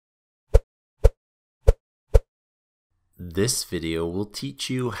This video will teach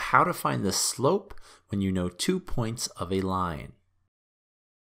you how to find the slope when you know 2 points of a line.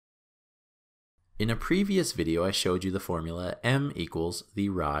 In a previous video, I showed you the formula m equals the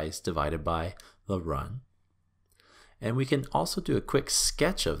rise divided by the run. And we can also do a quick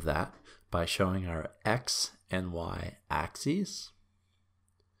sketch of that by showing our x and y axes.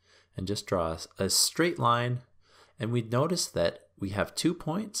 And just draw a straight line, and we notice that we have 2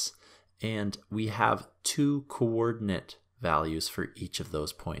 points and we have 2 coordinate values for each of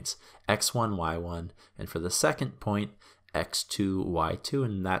those points, x1, y1, and for the second point, x2, y2,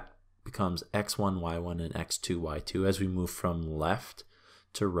 and that becomes x1, y1, and x2, y2 as we move from left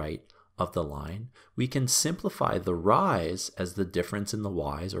to right of the line. We can simplify the rise as the difference in the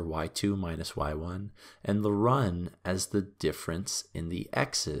y's, or y2 minus y1, and the run as the difference in the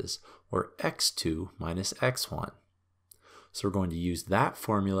x's, or x2 minus x1. So we're going to use that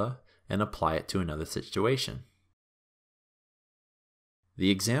formula and apply it to another situation. The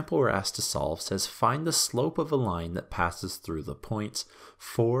example we're asked to solve says find the slope of a line that passes through the points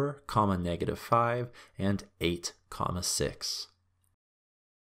 4, -5 and 8, 6.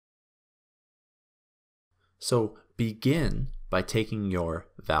 So begin by taking your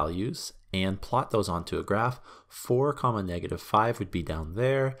values and plot those onto a graph. 4, -5 would be down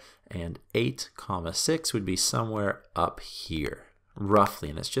there, and 8, 6 would be somewhere up here, roughly.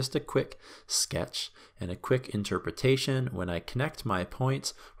 And it's just a quick sketch and a quick interpretation. When I connect my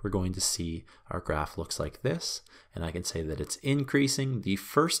points, we're going to see our graph looks like this, and I can say that it's increasing. The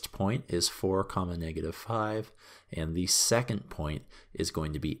first point is 4, -5, and the second point is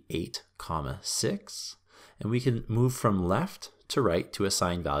going to be 8, 6. And we can move from left to right to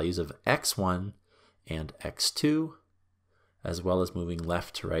assign values of x1 and x2, as well as moving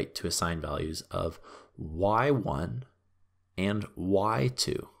left to right to assign values of y1 and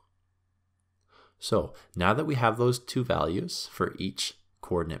y2. So now that we have those 2 values for each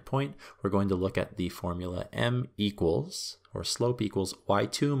coordinate point, we're going to look at the formula m equals, or slope equals,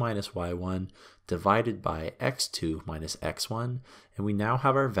 y2 minus y1 divided by x2 minus x1, and we now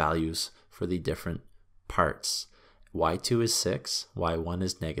have our values for the different parts. y2 is 6, y1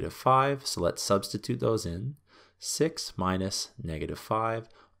 is -5, so let's substitute those in. 6 minus -5,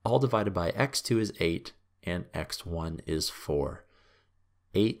 all divided by x2 is 8, and x1 is 4.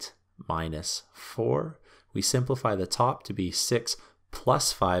 8 minus 4, we simplify the top to be 6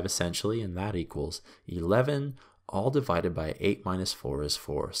 plus 5 essentially, and that equals 11, all divided by 8 minus 4 is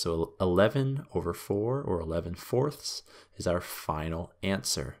 4. So 11 over 4, or 11/4, is our final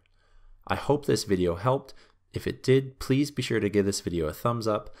answer. I hope this video helped. If it did, please be sure to give this video a thumbs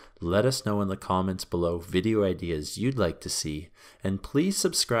up. Let us know in the comments below video ideas you'd like to see, and please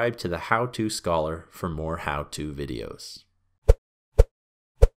subscribe to the How To Scholar for more how-to videos.